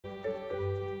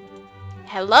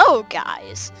Hello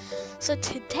guys! So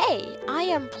today I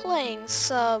am playing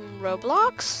some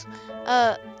Roblox.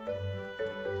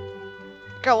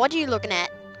 Girl, what are you looking at?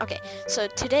 Okay, so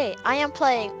today I am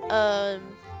playing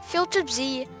Field Trip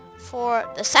Z for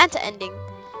the Santa ending.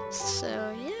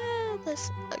 So yeah, this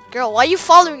girl, why are you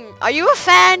following? Are you a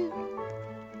fan?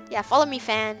 Yeah, follow me,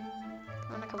 fan.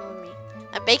 Wanna come with me?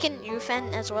 Bacon, you a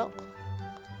fan as well?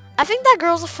 I think that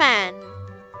girl's a fan.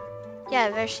 Yeah,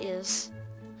 there she is.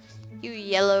 You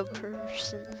yellow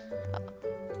person.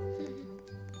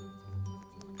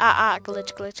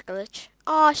 Glitch.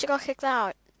 Oh, she got kicked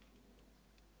out.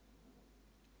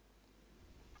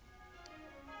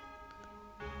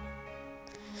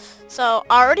 So,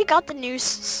 I already got the new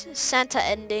Santa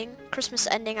ending. Christmas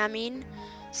ending, I mean.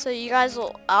 So you guys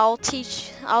will, I'll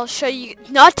show you,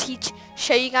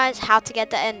 show you guys how to get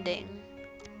the ending.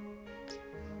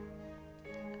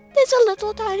 There's a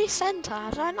little tiny Santa.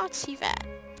 Did I not see that?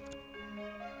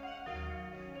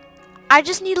 I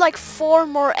just need like 4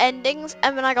 more endings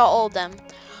and then I got all of them.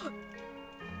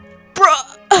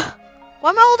 Bruh! Why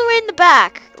am I all the way in the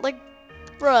back? Like,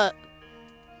 bruh.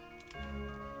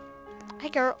 Hey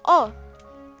girl. Oh.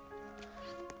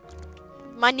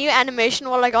 My new animation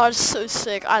while I got is so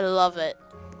sick. I love it.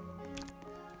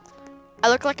 I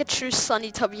look like a true Sunny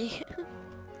Tubby.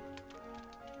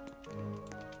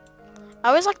 I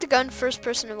always like to go in first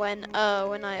person when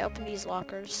I open these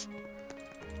lockers.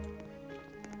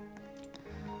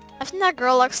 I think that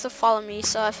girl likes to follow me,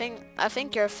 so I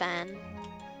think you're a fan.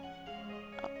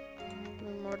 Oh,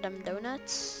 more them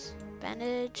donuts.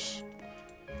 Bandage.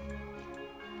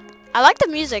 I like the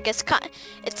music. It's kind.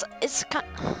 It's kind.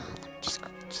 Let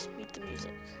me just mute the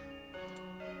music.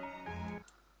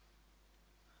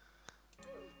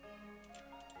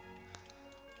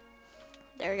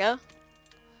 There we go.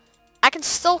 I can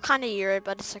still kind of hear it,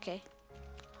 but it's okay.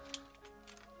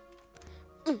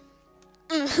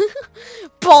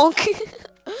 Bonk.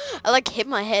 I like hit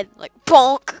my head like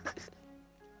bonk.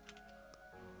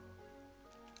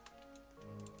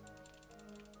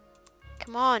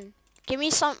 Come on, give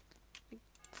me some.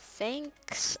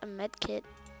 Thanks, a med kit.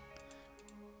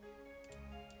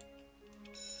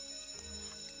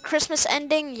 Christmas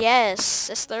ending, yes,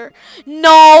 sister.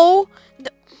 No.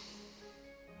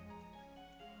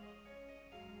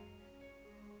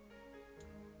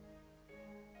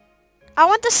 I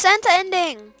want the Santa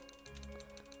ending.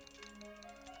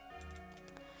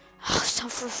 Oh, so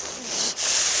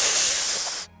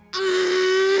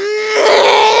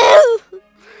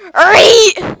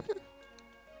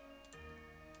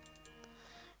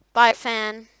Bye,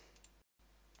 fan.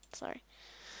 Sorry.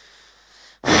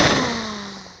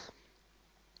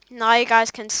 Now you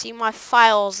guys can see my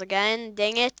files again.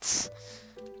 Dang it.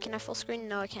 Can I full screen?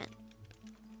 No, I can't.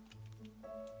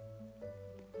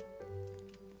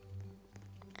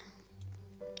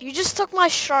 You just took my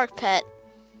shark pet.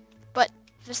 But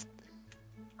just...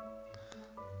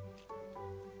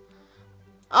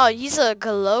 Oh, he's a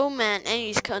glow man and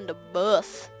he's kinda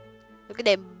buff. Look at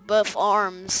them buff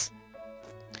arms.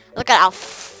 Look at how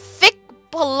thick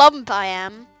plump I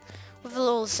am. With a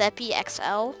little Zeppy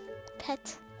XL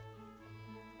pet.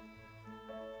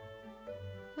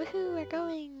 Woohoo, we're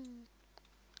going.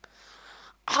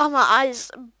 Oh, my eyes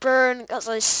burn because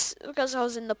I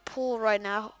was in the pool right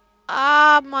now.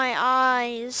 Ah, my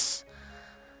eyes.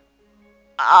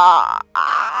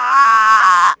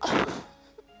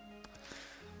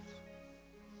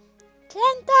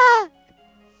 Santa!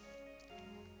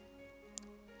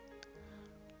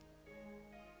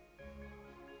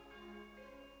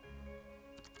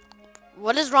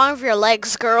 What is wrong with your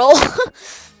legs, girl?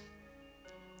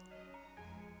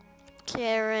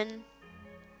 Karen.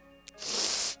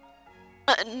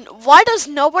 Why does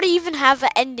nobody even have an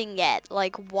ending yet?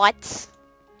 Like, what?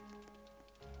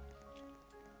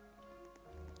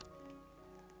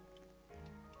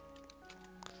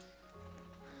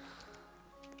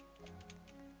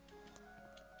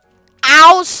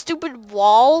 Ow, stupid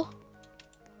wall.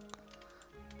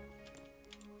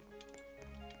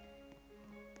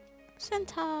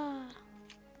 Santa.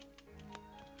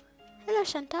 Hello,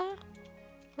 Santa.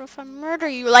 What if I murder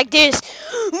you like this?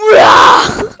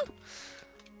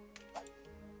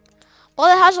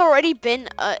 Well, it has already been,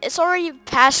 it's already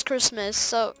past Christmas,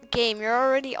 so game, you're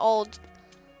already old.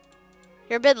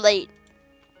 You're a bit late.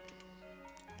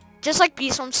 Just like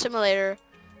Beast Home Simulator.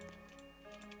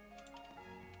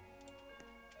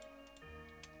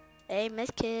 Hey,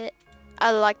 medkit.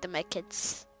 I like the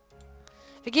medkits.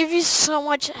 They give you so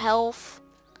much health.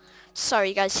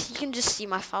 Sorry, guys, you can just see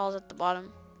my files at the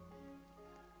bottom.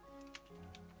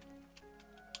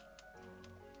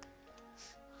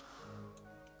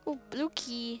 Oh, blue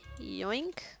key.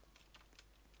 Yoink.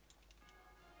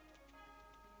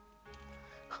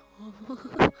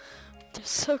 They're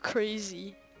so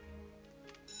crazy.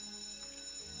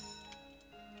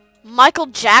 Michael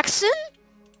Jackson?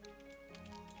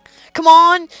 Come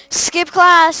on, skip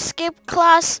class, skip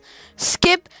class,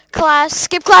 skip class,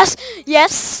 skip class.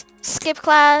 Yes, skip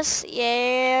class.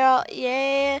 Yeah,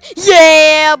 yeah,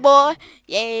 yeah, boy.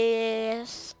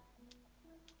 Yes.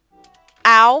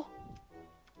 Ow.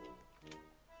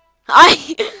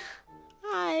 Hi.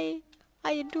 Hi.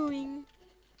 How you doing?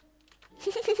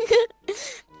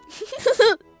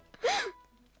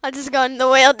 I just got in the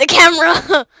way of the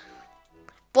camera.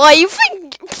 Boy, you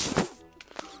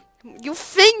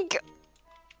think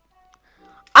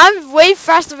I'm way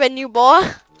faster than you, boy.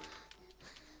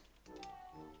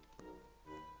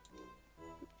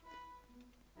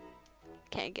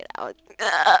 Can't get out.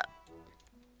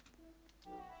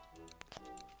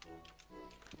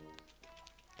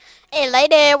 Hey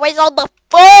lady, where's all the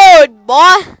food,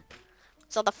 boy?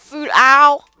 Where's all the food?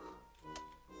 Ow.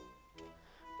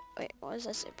 Wait, what does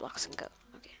that say? Blocks and go.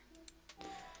 Okay.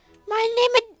 My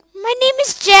name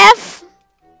is Jeff.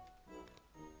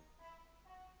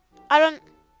 I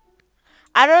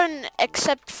don't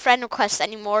accept friend requests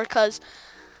anymore because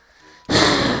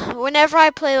whenever I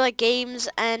play like games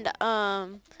and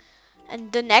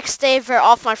the next day they're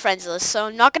off my friends list, so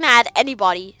I'm not gonna add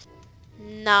anybody.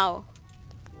 No.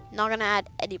 Not gonna add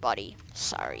anybody.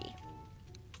 Sorry.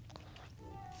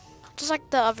 Just like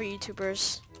the other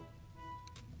YouTubers.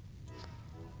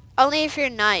 Only if you're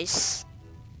nice.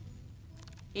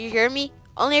 You hear me?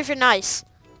 Only if you're nice.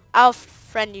 I'll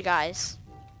friend you guys.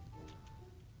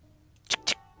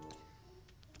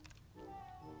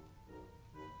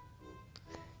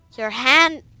 Your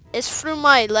hand is through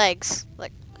my legs.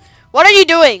 Like, what are you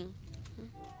doing?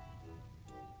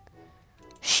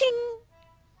 Shing.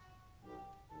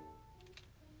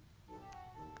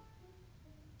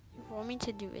 You want me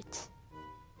to do it?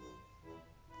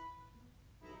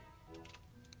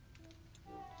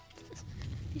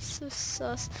 He's so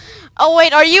sus. Oh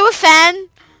wait, are you a fan?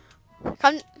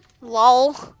 Come,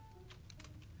 lol.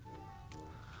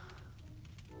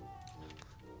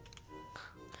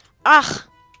 Ah.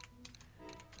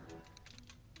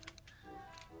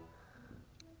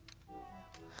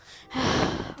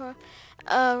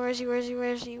 Where's he? Where's he?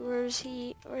 Where's he? Where's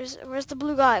he? Where's the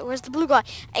blue guy? Where's the blue guy?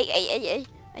 Hey.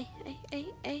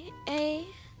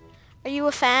 Are you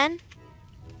a fan?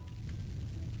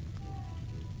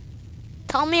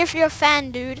 Tell me if you're a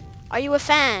fan, dude. Are you a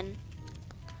fan?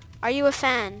 Are you a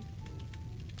fan?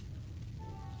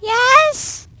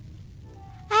 Yes!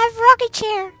 I have a rocket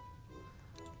chair.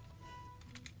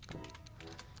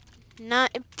 No.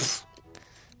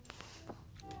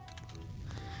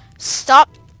 Stop.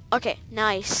 Okay,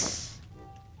 nice.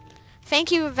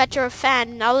 Thank you that you're a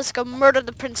fan. Now let's go murder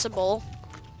the principal.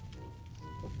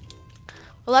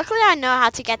 Well, luckily I know how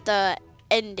to get the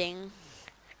ending.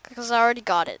 Because I already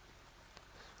got it.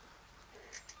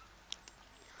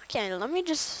 Okay, let me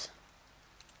just...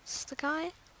 Is the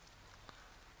guy?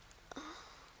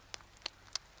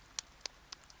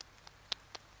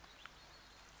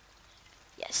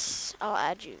 Yes, I'll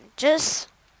add you. Just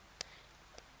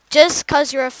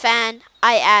cause you're a fan,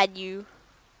 I add you.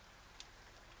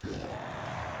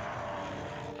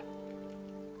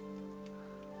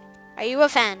 Are you a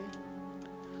fan?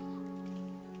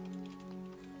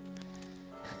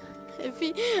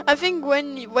 I think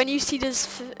when you see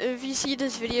this, if you see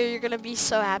this video, you're gonna be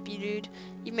so happy, dude.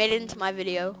 You made it into my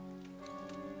video.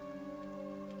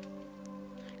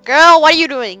 Girl, what are you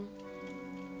doing?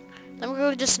 Let me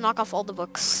go just knock off all the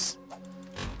books.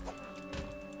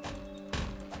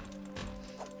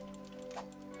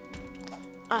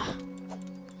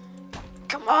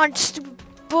 Come on, stupid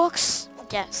books.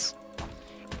 Yes.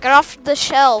 Get off the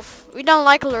shelf. We don't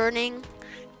like learning.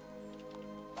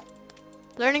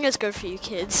 Learning is good for you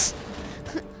kids.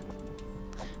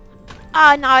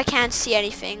 Now I can't see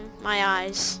anything. My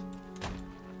eyes.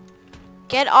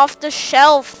 Get off the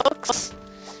shelf, books.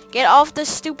 Get off the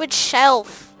stupid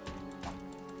shelf.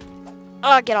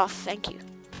 Get off. Thank you.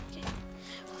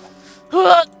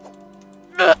 Okay.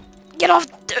 Get off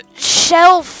the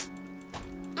shelf.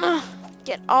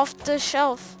 Get off the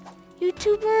shelf.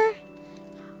 YouTuber,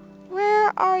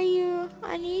 where are you?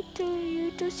 I need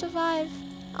you to survive.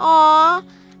 Aww.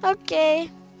 Okay.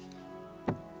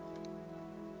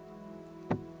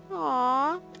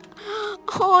 Aww.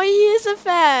 Oh, he is a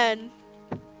fan.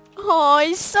 Oh,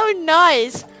 he's so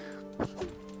nice.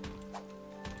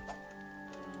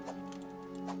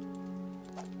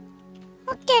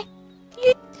 Okay.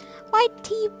 You, white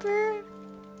teeper.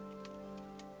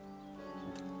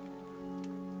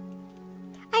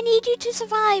 I need you to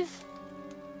survive.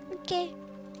 Okay.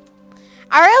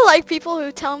 I really like people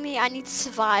who tell me I need to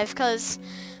survive, because...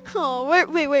 Oh,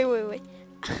 wait.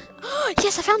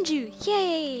 Yes, I found you.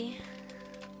 Yay.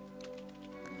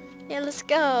 Yeah, let's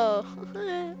go.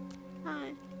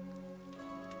 Hi.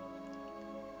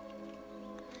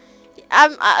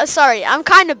 I'm sorry. I'm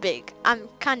kind of big. Are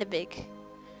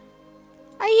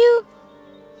you?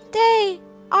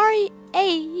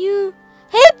 You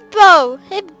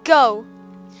Hibgo.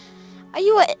 Are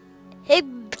you a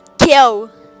Hibgo?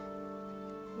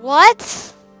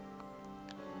 What?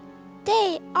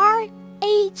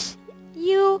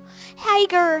 You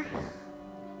Hager.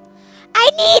 I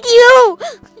need you.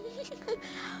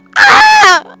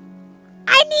 Ah!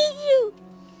 I need you.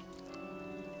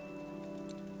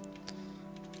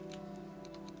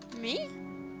 Me?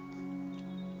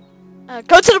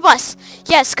 Go to the bus.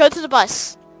 Yes, go to the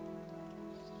bus.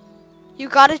 You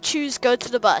gotta choose go to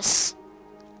the bus.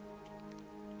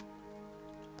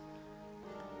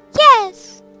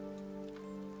 Yes.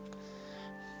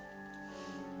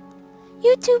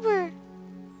 YouTuber.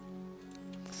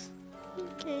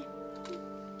 Okay.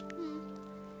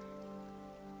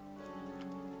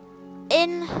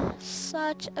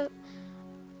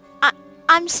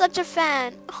 I'm such a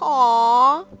fan.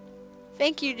 Aww.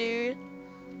 Thank you, dude.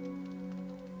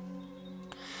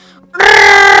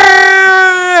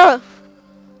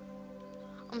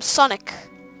 I'm Sonic.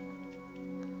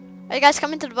 Are you guys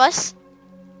coming to the bus?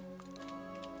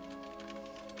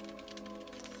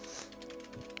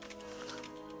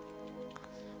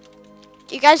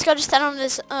 You guys gotta stand on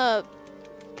this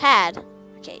pad.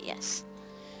 Okay, yes.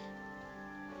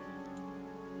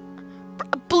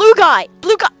 Blue guy!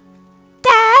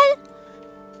 Dad!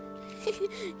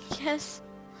 Yes.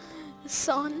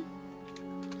 Son.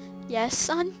 Yes,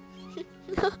 son.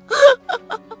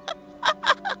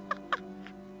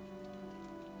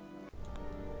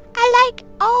 I like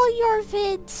all your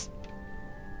vids.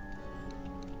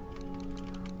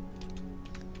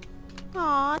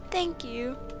 Aw, thank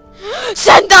you.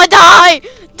 Santa, die!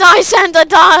 Die, Santa,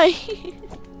 die!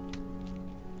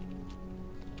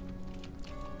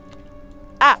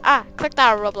 Clicked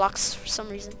out of Roblox for some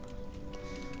reason.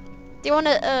 Do you want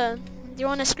a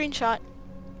screenshot?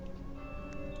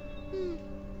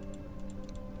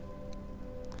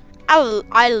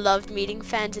 I love meeting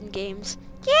fans in games.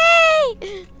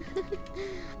 Yay!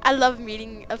 I love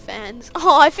meeting fans.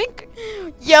 Oh, I think,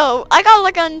 yo, I got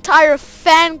like an entire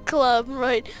fan club,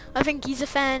 right? I think he's a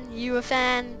fan, you a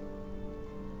fan.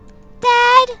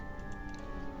 Dad!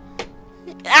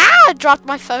 Ah! Dropped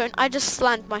my phone. I just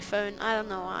slammed my phone. I don't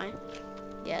know why.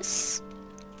 Yes.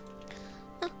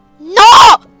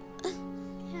 No!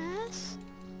 Yes.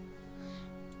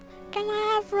 Can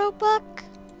I have Robux?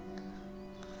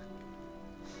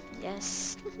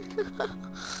 Yes.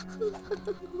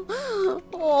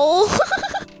 Oh.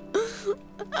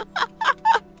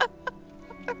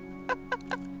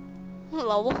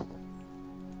 Hello.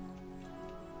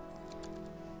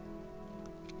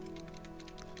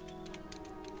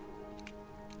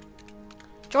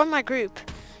 Join my group.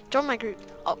 Join my group.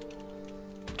 Oh.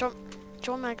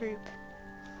 Join my group.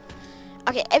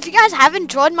 Okay, if you guys haven't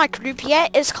joined my group yet,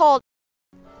 it's called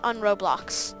on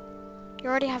Roblox. You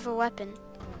already have a weapon.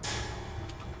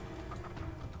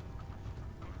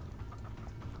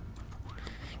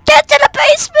 Get to the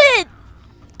basement!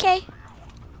 Okay.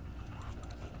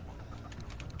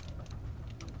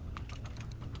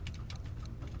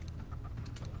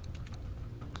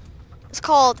 It's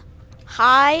called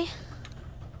Hi.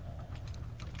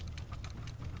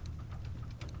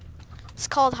 It's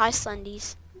called Hi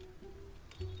Slendies.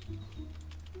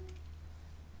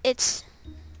 It's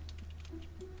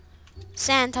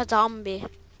Santa Zombie.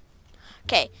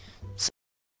 Okay. So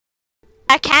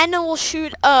a cannon will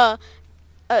shoot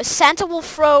Santa will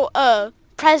throw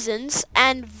presents,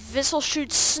 and this will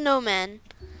shoot snowman.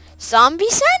 Zombie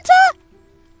Santa?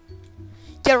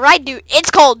 You're right, dude. It's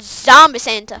called Zombie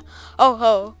Santa. Oh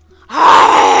ho.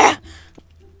 Ah!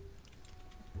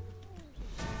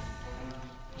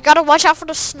 You gotta watch out for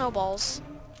the snowballs.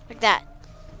 Like that.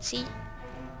 See?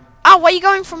 Oh, why are you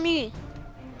going for me?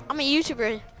 I'm a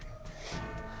YouTuber.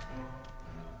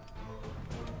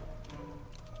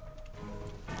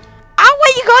 Ah, why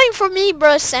are you going for me,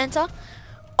 bro, Santa?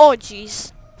 Oh,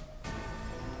 jeez.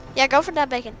 Yeah, go for that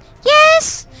bacon.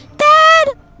 Yes!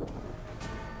 Dad!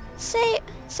 Say,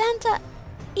 Santa,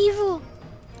 evil.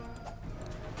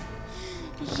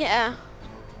 Yeah.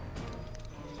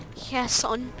 Yeah,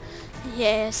 son.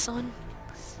 Yeah, son.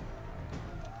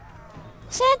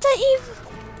 Santa evil.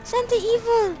 Santa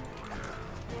evil.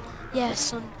 Yeah,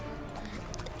 son.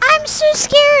 I'm so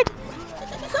scared.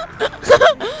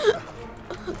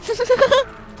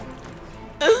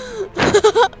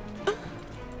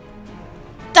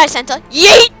 Santa.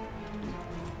 Yeet!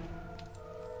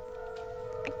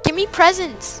 Give me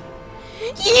presents.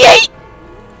 Yeet!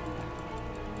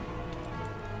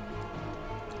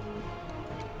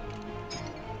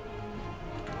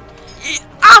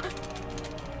 Ah!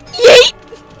 Yeet!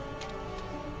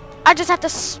 I just have to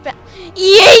spell.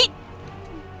 Yeet!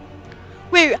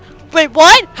 Wait,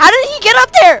 what? How did he get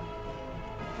up there?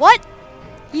 What?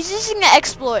 He's using an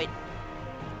exploit.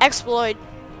 Exploiter.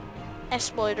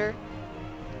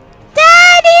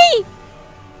 Daddy!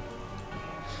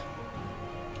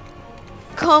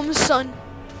 Come, son.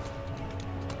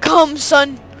 Come,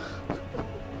 son.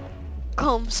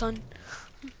 Come, son.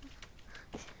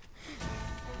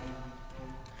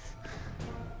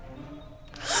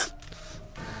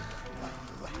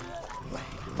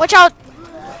 Watch out!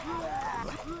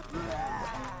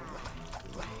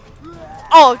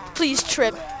 Oh, please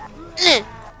trip.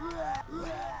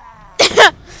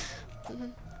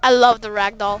 I love the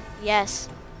ragdoll. Yes.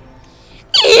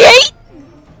 Yeet!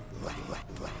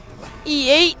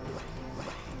 Yeet!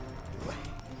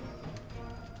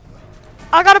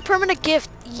 I got a permanent gift.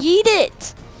 Yeet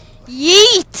it!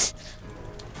 Yeet!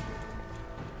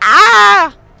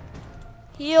 Ah!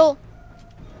 Heal.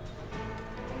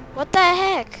 What the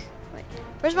heck? Wait,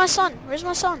 where's my son? Where's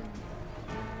my son?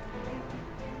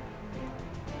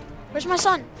 Where's my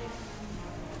son?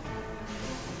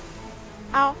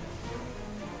 Ow.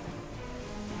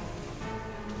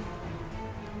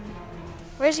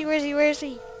 Where is he? Where is he? Where is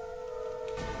he?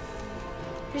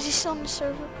 Is he still on the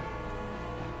server?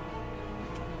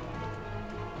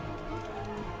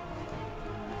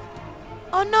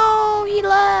 Oh no, he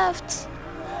left.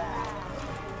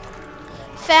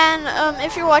 Fan,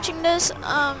 if you're watching this,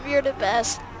 you're the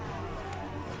best.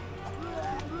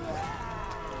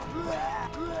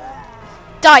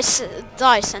 Die,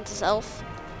 Santa's elf.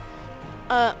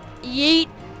 Yeet.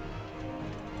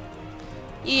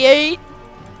 Yeet.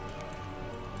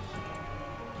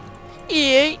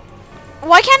 Yeet.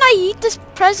 Why can't I eat this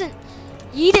present?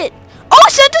 Eat it. Oh,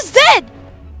 Santa's dead!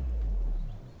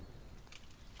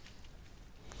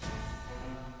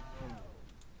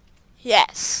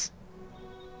 Yes.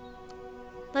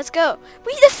 Let's go.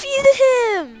 We defeated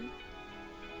him!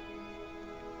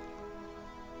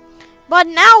 But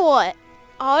now what?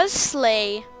 Oh, a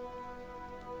sleigh.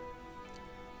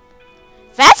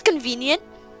 That's convenient.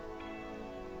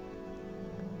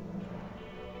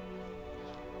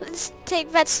 Let's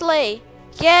take that sleigh.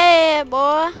 Yeah,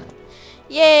 boy.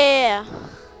 Yeah.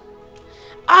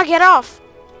 Ah, get off.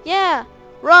 Yeah.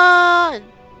 Run.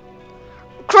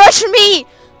 Crush me.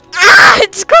 Ah,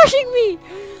 it's crushing me.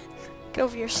 Get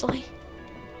over your sleigh.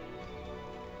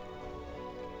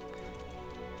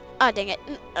 Ah, dang it.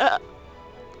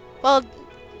 Well,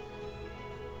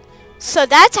 so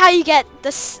that's how you get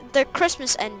the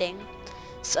Christmas ending.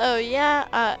 So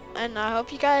yeah, and I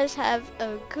hope you guys have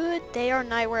a good day or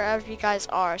night wherever you guys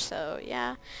are. So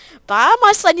yeah, bye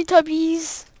my slutty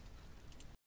tubbies.